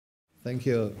Thank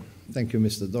you,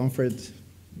 Mr. Donfred,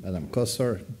 Madam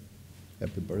Kossor.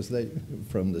 Happy birthday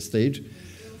from the stage.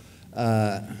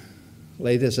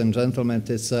 Ladies and gentlemen,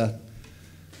 it's a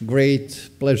great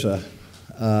pleasure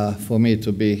for me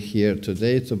to be here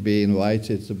today, to be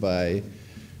invited by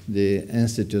the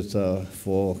Institute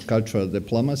for Cultural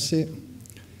Diplomacy,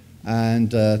 and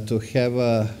to have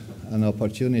an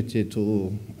opportunity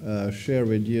to share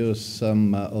with you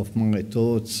some of my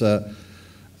thoughts.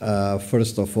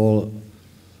 First of all,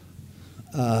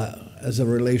 as a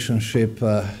relationship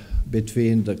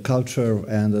between the culture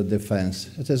and the defense.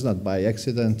 It is not by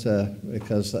accident,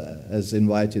 because as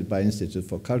invited by Institute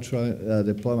for Cultural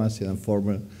Diplomacy and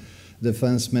former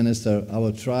defense minister, I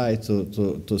will try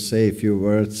to say a few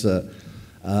words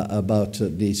about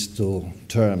these two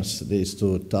terms, these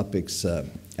two topics.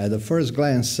 At the first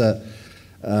glance,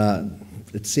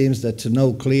 it seems that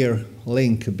no clear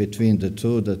link between the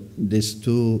two, these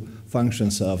two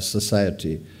functions of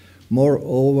society.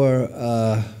 Moreover,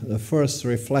 the first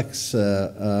reflex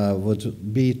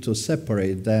would be to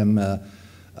separate them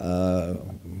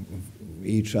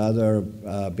each other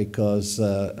because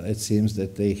it seems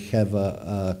that they have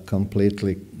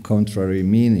completely contrary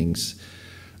meanings.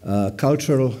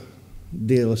 Cultural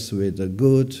deals with the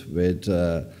good, with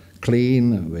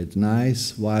clean, with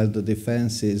nice, while the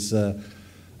defense is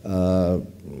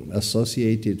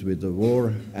associated with the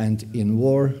war, and in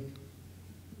war,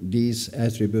 these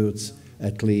attributes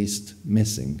at least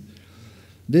missing.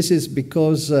 This is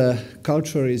because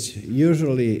culture is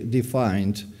usually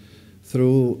defined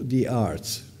through the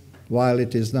arts. While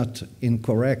it is not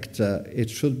incorrect, it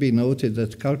should be noted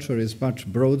that culture is much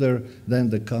broader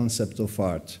than the concept of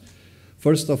art.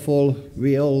 First of all,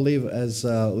 we all live, as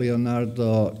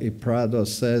Leonardo Prado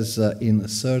says, in a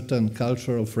certain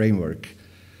cultural framework.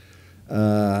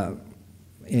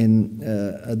 In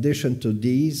addition to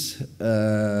these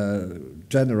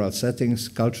general settings,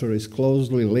 culture is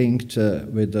closely linked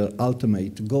with the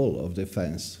ultimate goal of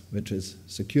defense, which is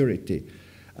security.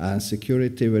 And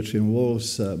security which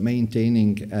involves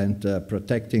maintaining and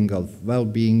protecting of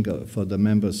well-being for the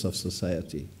members of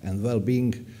society. And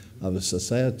well-being of a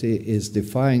society is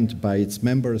defined by its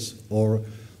members or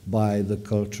by the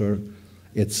culture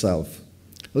itself.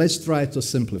 Let's try to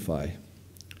simplify.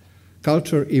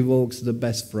 Culture evokes the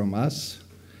best from us.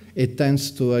 It tends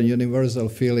to a universal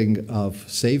feeling of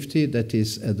safety that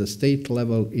is at the state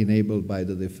level enabled by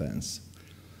the defense.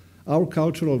 Our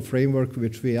cultural framework,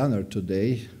 which we honor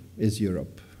today, is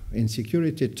Europe. In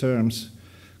security terms,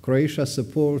 Croatia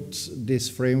supports this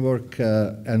framework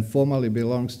and formally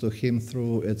belongs to him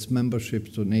through its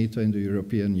membership to NATO and the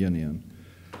European Union.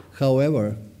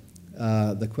 However,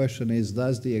 the question is,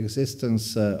 does the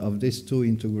existence of these two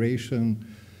integration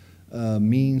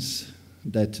means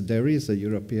that there is a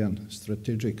European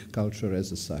strategic culture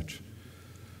as such?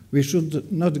 We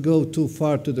should not go too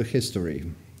far to the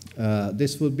history.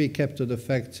 This would be kept to the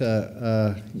fact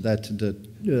that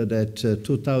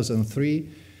 2003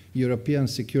 European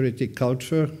security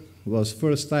culture was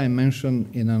first time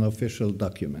mentioned in an official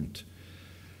document.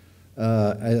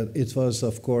 It was,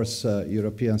 of course,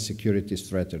 European security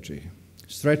strategy.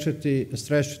 Strategy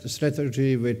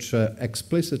which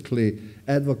explicitly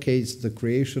advocates the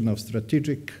creation of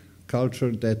strategic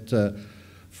culture that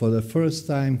for the first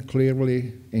time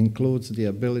clearly includes the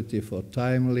ability for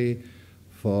timely,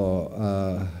 for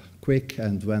quick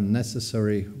and when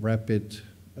necessary rapid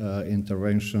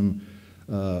intervention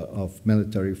of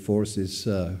military forces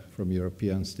from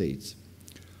European states.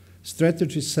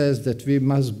 Strategy says that we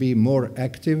must be more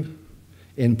active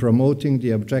in promoting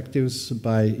the objectives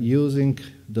by using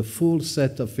the full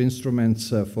set of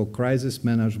instruments for crisis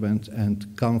management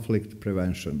and conflict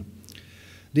prevention.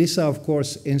 These are, of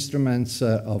course, instruments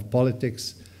of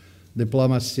politics,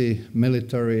 diplomacy,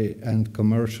 military, and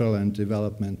commercial and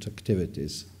development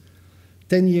activities.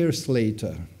 10 years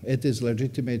later, it is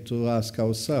legitimate to ask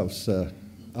ourselves,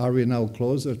 are we now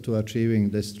closer to achieving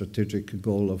this strategic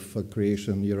goal of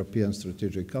creation European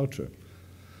strategic culture?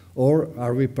 Or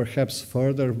are we perhaps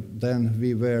further than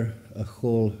we were a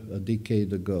whole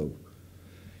decade ago?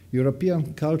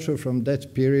 European culture from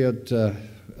that period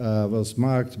was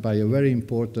marked by a very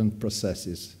important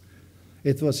processes.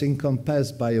 It was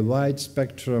encompassed by a wide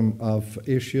spectrum of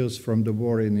issues from the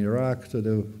war in Iraq to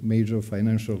the major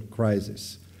financial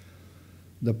crisis.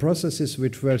 The processes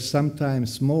which were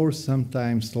sometimes more,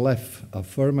 sometimes less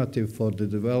affirmative for the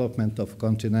development of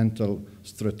continental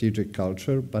strategic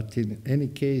culture, but in any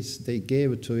case, they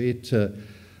gave to it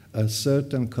a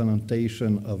certain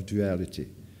connotation of duality.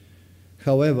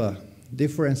 However,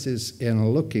 differences in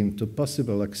looking to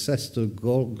possible access to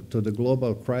the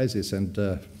global crisis and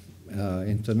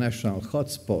international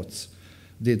hotspots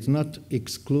did not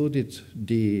exclude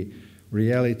the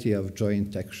reality of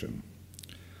joint action.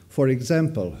 For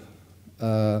example,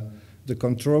 the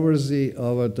controversy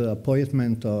over the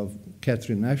appointment of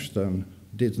Catherine Ashton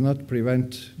did not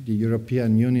prevent the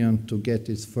European Union to get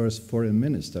its first foreign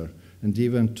minister and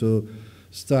even to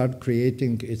start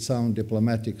creating its own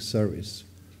diplomatic service.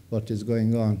 What is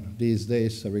going on these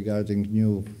days regarding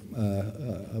new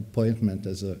appointment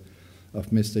of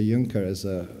Mr. Juncker as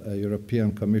a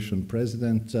European Commission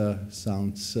President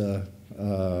sounds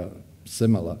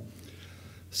similar.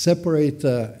 Separate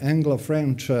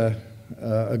Anglo-French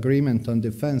agreement on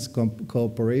defense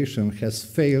cooperation has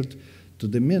failed to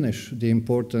diminish the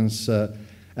importance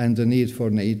and the need for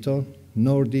NATO,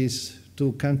 nor these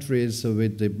two countries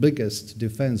with the biggest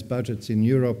defense budgets in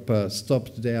Europe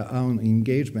stopped their own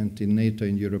engagement in NATO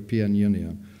and European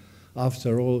Union.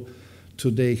 After all,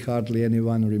 today hardly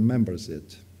anyone remembers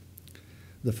it.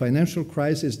 The financial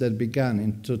crisis that began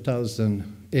in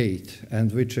 2008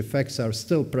 and which effects are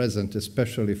still present,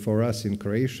 especially for us in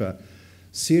Croatia,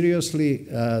 seriously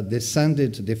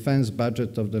descended the defense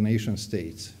budget of the nation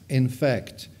states. In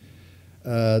fact,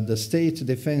 the state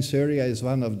defense area is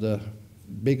one of the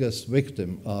biggest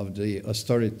victim of the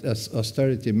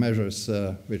austerity measures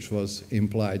which was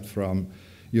implied from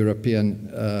European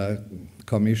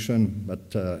Commission,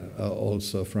 but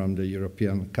also from the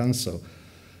European Council.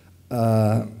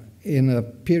 In a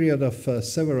period of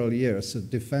several years, the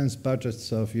defense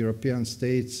budgets of European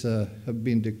states have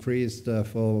been decreased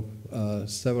for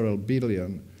several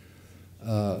billion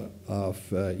of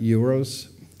euros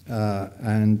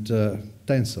and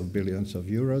tens of billions of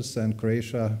euros, and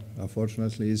Croatia,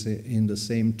 unfortunately, is in the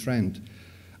same trend.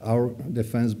 Our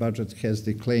defense budget has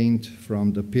declined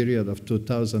from the period of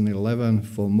 2011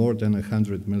 for more than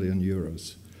 100 million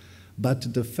euros.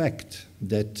 But the fact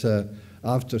that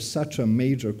after such a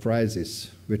major crisis,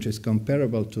 which is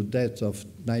comparable to that of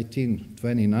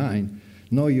 1929,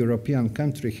 no European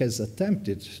country has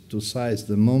attempted to seize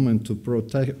the moment to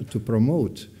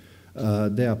promote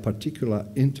their particular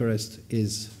interest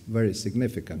is very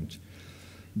significant.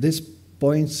 This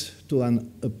points to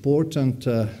an important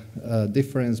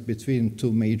difference between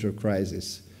two major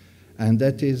crises, and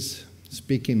that is,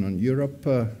 speaking on Europe,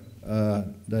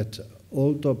 that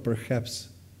although perhaps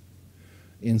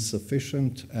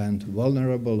insufficient and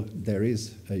vulnerable, there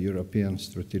is a European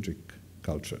strategic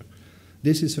culture.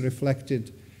 This is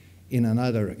reflected in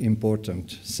another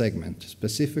important segment.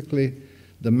 Specifically,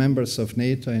 the members of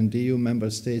NATO and EU member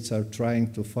states are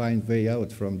trying to find way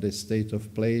out from this state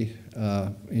of play,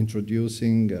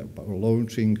 introducing or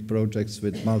launching projects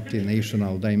with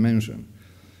multinational dimension.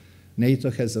 NATO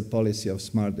has a policy of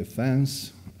smart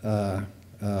defense,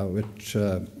 which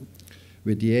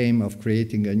with the aim of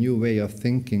creating a new way of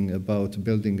thinking about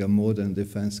building a modern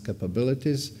defense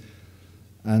capabilities.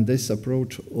 And this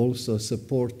approach also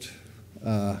supports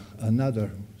another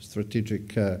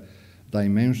strategic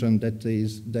dimension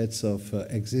that's of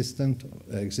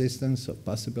existence, of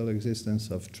possible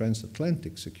existence of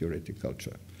transatlantic security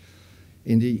culture.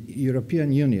 In the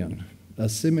European Union, a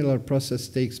similar process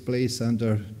takes place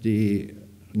under the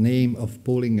name of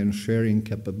pooling and sharing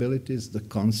capabilities, the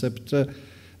concept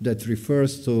that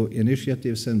refers to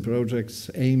initiatives and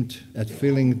projects aimed at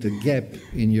filling the gap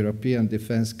in European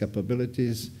defense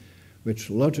capabilities, which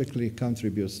logically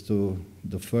contributes to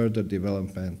the further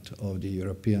development of the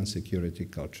European security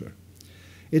culture.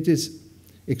 It is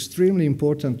extremely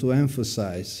important to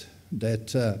emphasize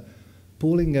that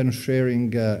pooling and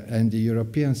sharing and the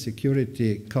European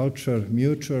security culture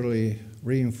mutually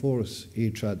reinforce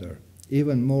each other.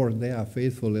 Even more, they are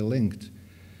faithfully linked.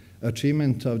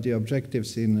 Achievement of the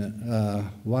objectives in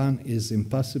one is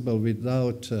impossible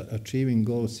without achieving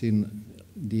goals in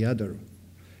the other,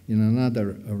 in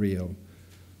another realm.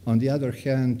 On the other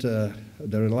hand, the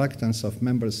reluctance of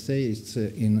member states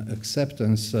in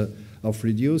acceptance of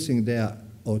reducing their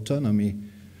autonomy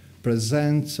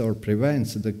presents or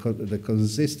prevents the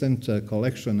consistent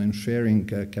collection and sharing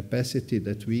capacity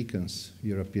that weakens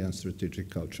European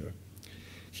strategic culture.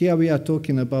 Here we are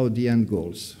talking about the end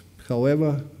goals.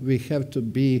 However, we have to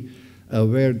be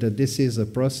aware that this is a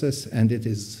process and it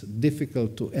is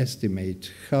difficult to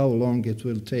estimate how long it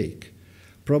will take.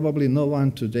 Probably no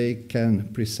one today can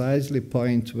precisely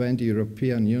point when the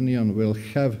European Union will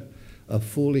have a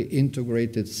fully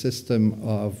integrated system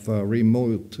of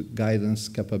remote guidance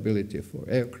capability for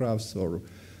aircrafts or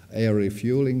air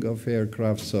refueling of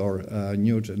aircrafts or a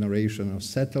new generation of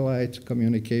satellite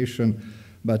communication.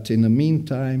 But in the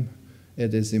meantime,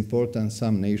 it is important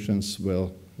some nations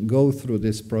will go through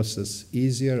this process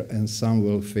easier and some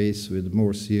will face with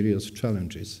more serious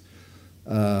challenges.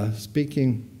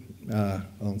 Speaking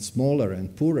on smaller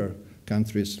and poorer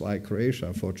countries like Croatia,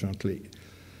 unfortunately,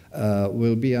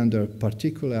 will be under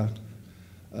particular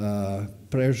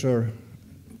pressure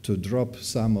to drop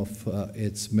some of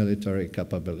its military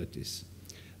capabilities.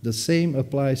 The same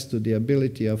applies to the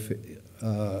ability of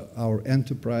our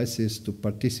enterprises to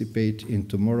participate in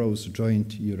tomorrow's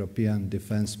joint European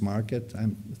defense market.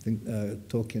 I'm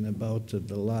talking about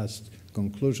the last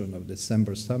conclusion of the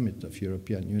December summit of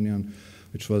European Union,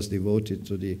 which was devoted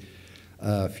to the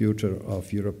future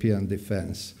of European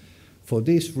defense. For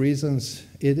these reasons,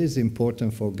 it is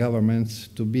important for governments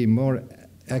to be more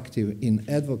active in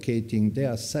advocating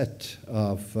their set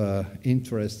of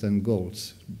interests and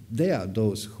goals. They are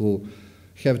those who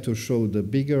have to show the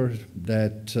bigger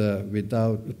that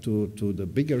to the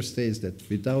bigger states that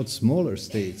without smaller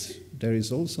states there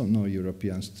is also no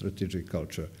European strategic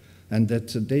culture, and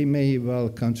that they may well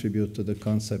contribute to the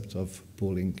concept of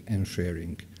pooling and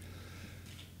sharing.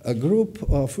 A group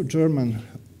of German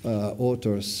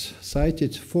authors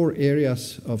cited 4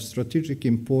 areas of strategic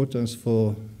importance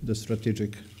for the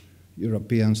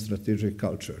European strategic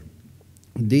culture.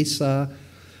 These are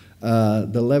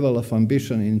the level of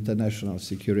ambition in international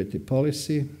security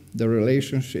policy, the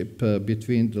relationship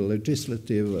between the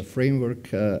legislative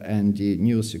framework and the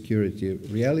new security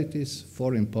realities,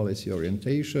 foreign policy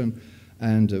orientation,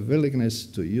 and the willingness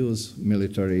to use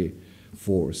military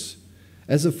force.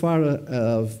 As far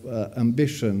as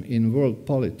ambition in world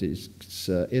politics,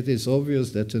 it is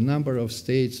obvious that a number of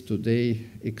states today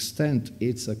extend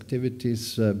its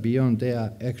activities beyond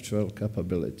their actual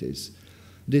capabilities.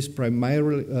 This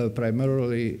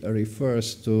primarily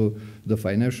refers to the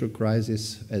financial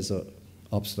crisis as an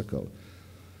obstacle.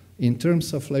 In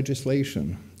terms of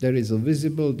legislation, there is a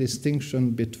visible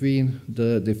distinction between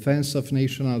the defense of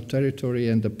national territory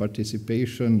and the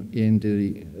participation in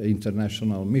the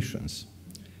international missions.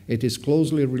 It is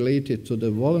closely related to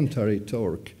the voluntary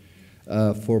torque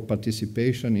for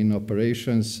participation in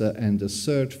operations and the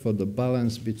search for the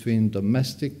balance between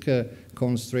domestic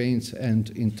constraints and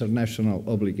international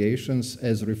obligations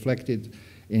as reflected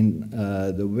in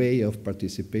the way of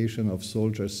participation of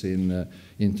soldiers in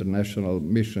international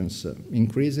missions.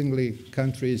 Increasingly,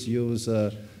 countries use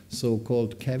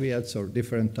so-called caveats or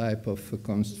different type of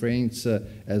constraints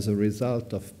as a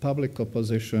result of public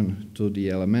opposition to the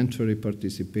elementary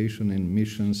participation in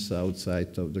missions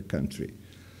outside of the country.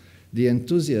 The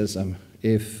enthusiasm,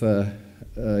 if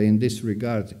in this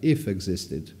regard, if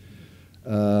existed,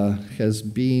 has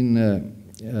been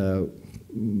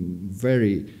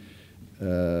very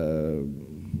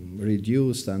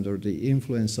reduced under the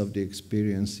influence of the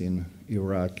experience in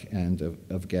Iraq and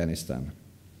Afghanistan.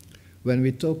 When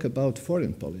we talk about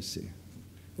foreign policy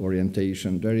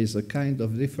orientation, there is a kind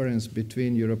of difference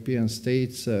between European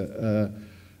states that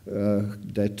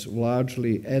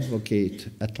largely advocate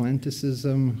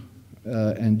Atlanticism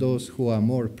and those who are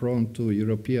more prone to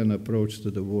European approach to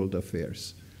the world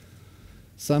affairs.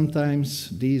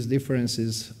 Sometimes these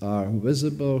differences are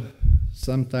visible,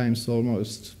 sometimes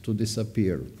almost to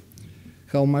disappear.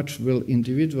 How much will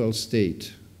individual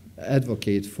state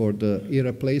advocate for the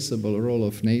irreplaceable role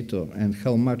of NATO, and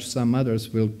how much some others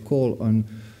will call on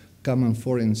common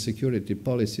foreign security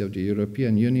policy of the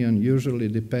European Union usually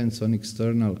depends on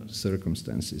external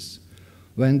circumstances.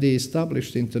 When the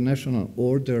established international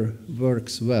order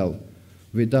works well,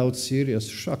 without serious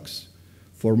shocks,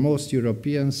 for most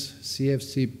Europeans,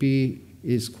 CFCP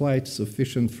is quite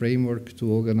sufficient framework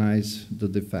to organize the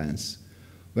defense.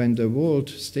 When the world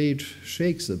stage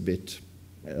shakes a bit,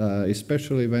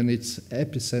 especially when its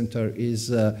epicenter is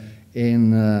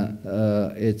in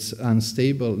its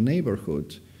unstable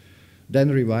neighborhood,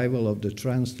 then revival of the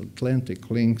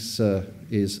transatlantic links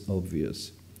is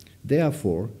obvious.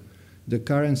 Therefore, the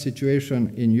current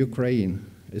situation in Ukraine,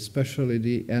 especially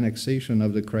the annexation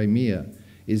of the Crimea,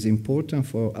 is important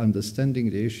for understanding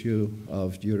the issue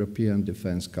of European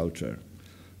defense culture.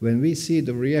 When we see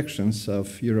the reactions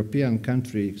of European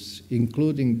countries,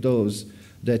 including those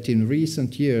that in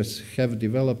recent years have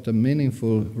developed a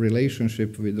meaningful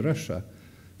relationship with Russia,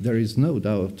 there is no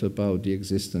doubt about the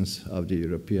existence of the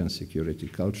European security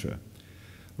culture.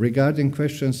 Regarding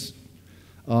questions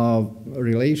of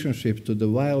relationship to the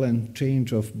violent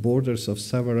change of borders of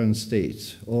sovereign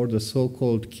states, or the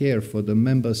so-called care for the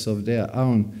members of their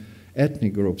own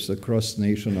ethnic groups across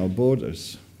national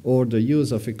borders, or the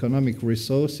use of economic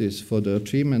resources for the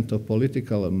achievement of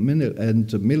political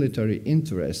and military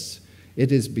interests,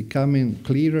 it is becoming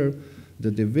clearer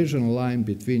the division line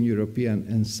between European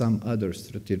and some other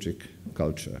strategic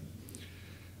culture.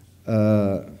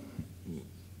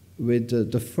 With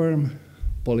the firm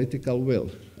political will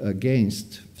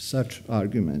against such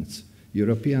arguments,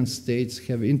 European states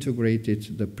have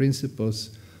integrated the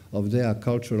principles of their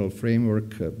cultural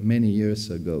framework many years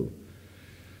ago.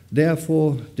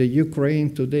 Therefore, the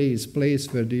Ukraine today is a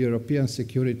place where the European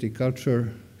security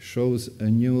culture shows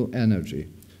a new energy.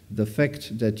 The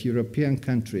fact that European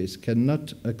countries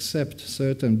cannot accept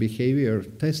certain behavior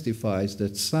testifies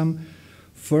that some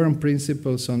firm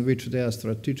principles on which their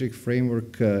strategic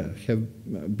framework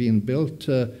have been built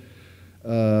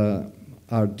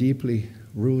are deeply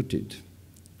rooted.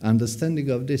 Understanding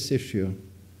of this issue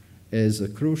is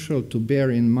crucial to bear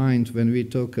in mind when we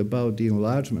talk about the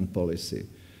enlargement policy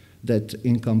that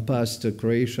encompassed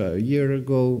Croatia a year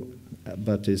ago,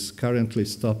 but is currently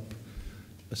stopped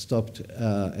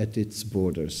at its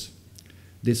borders.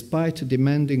 Despite the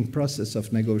demanding process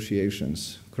of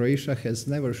negotiations, Croatia has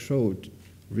never showed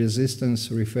resistance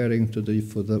referring to the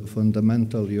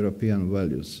fundamental European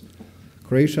values.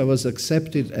 Croatia was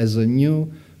accepted as a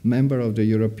new member of the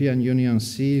European Union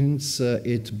since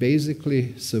it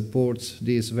basically supports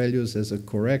these values as a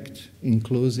correct,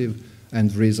 inclusive,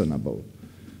 and reasonable.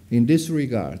 In this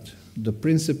regard, the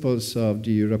principles of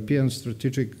the European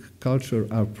strategic culture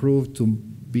are proved to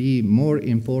be more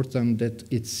important than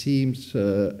it seems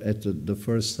at the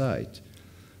first sight.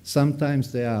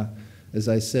 Sometimes they are, as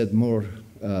I said, more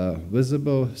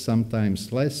visible,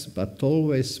 sometimes less, but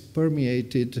always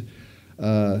permeated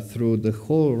through the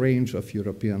whole range of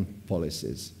European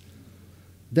policies.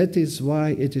 That is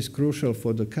why it is crucial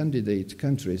for the candidate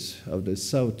countries of the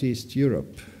Southeast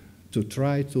Europe to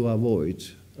try to avoid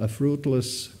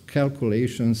fruitless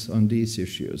calculations on these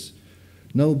issues.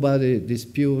 Nobody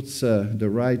disputes the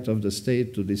right of the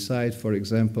state to decide, for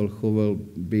example, who will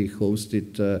be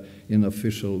hosted in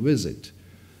official visit.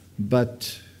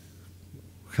 But,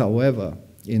 however,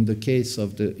 in the case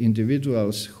of the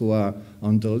individuals who are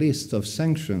on the list of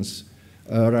sanctions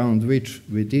around which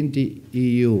within the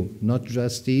EU, not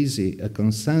just easy, a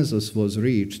consensus was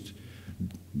reached,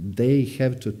 they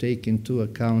have to take into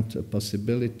account a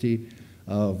possibility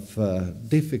of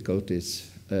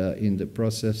difficulties in the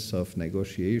process of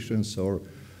negotiations or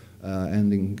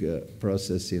ending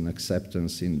process in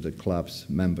acceptance in the club's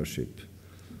membership.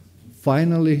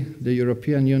 Finally, the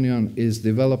European Union is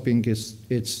developing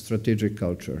its strategic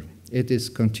culture. It is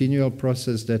a continual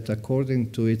process that,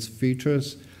 according to its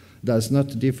features, does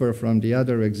not differ from the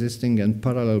other existing and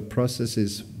parallel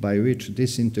processes by which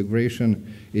this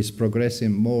integration is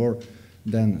progressing more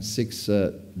than 6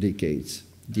 decades.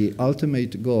 The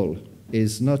ultimate goal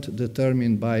is not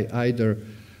determined by either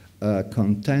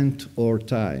content or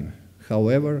time.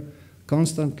 However,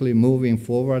 constantly moving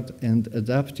forward and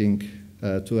adapting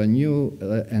to a new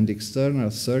and external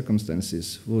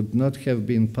circumstances would not have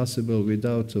been possible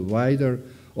without a wider,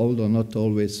 although not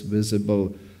always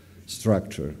visible,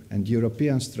 structure. And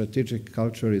European strategic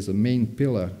culture is a main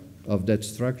pillar of that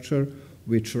structure,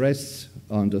 which rests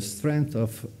on the strength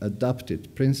of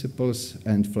adapted principles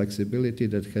and flexibility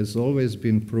that has always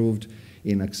been proved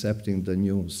in accepting the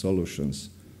new solutions.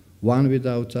 One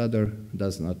without other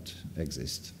does not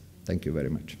exist. Thank you very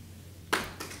much.